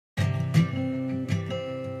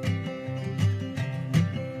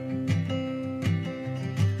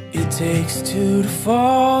takes two to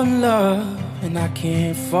fall in love, and I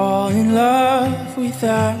can't fall in love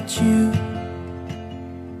without you.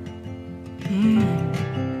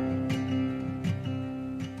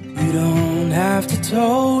 You don't have to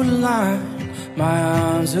toe the line, my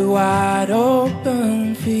arms are wide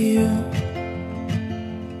open for you.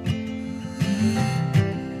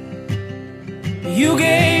 You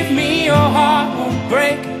gave me your heart, won't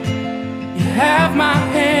break it. You have my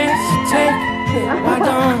hands to take it. Why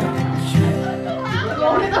don't you?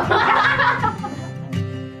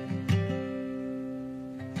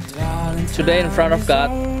 Today in front of God,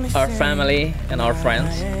 our family and our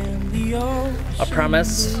friends, I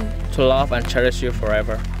promise to love and cherish you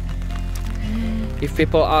forever. If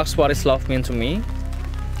people ask what is love mean to me,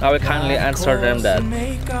 I will kindly answer them that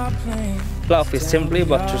love is simply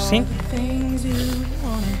about choosing,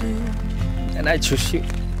 and I choose you.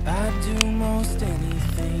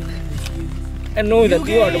 And know that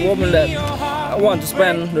you are the woman that I want to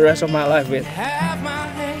spend the rest of my life with.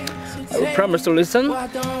 I will promise to listen,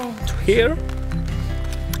 to hear,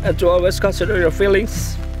 and to always consider your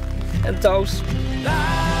feelings and thoughts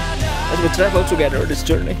as we travel together this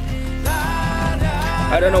journey.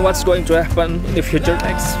 I don't know what's going to happen in the future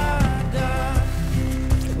next,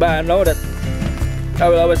 but I know that I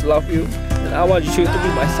will always love you, and I want you to be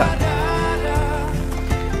my son.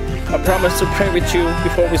 I promise to pray with you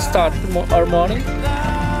before we start our morning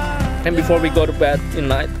and before we go to bed in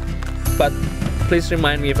night, but please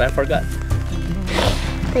remind me if I forgot.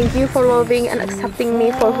 Thank you for loving and accepting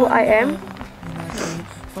me for who I am.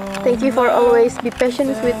 Thank you for always be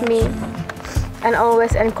patient with me and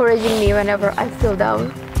always encouraging me whenever I feel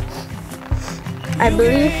down. I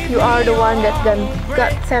believe you are the one that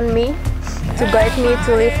God sent me to guide me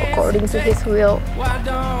to live according to His will,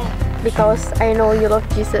 because I know you love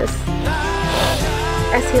Jesus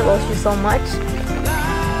as He loves you so much.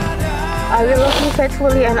 I will love you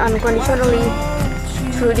faithfully and unconditionally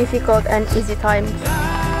through difficult and easy times.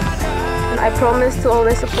 And I promise to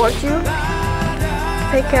always support you,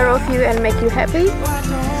 take care of you and make you happy.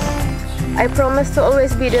 I promise to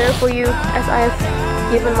always be there for you as I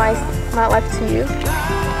have given my life to you.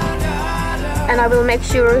 And I will make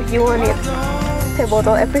sure you won't need a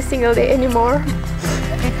bottle every single day anymore,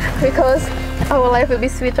 because our life will be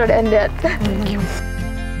sweeter than that.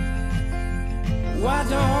 Why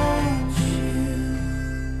don't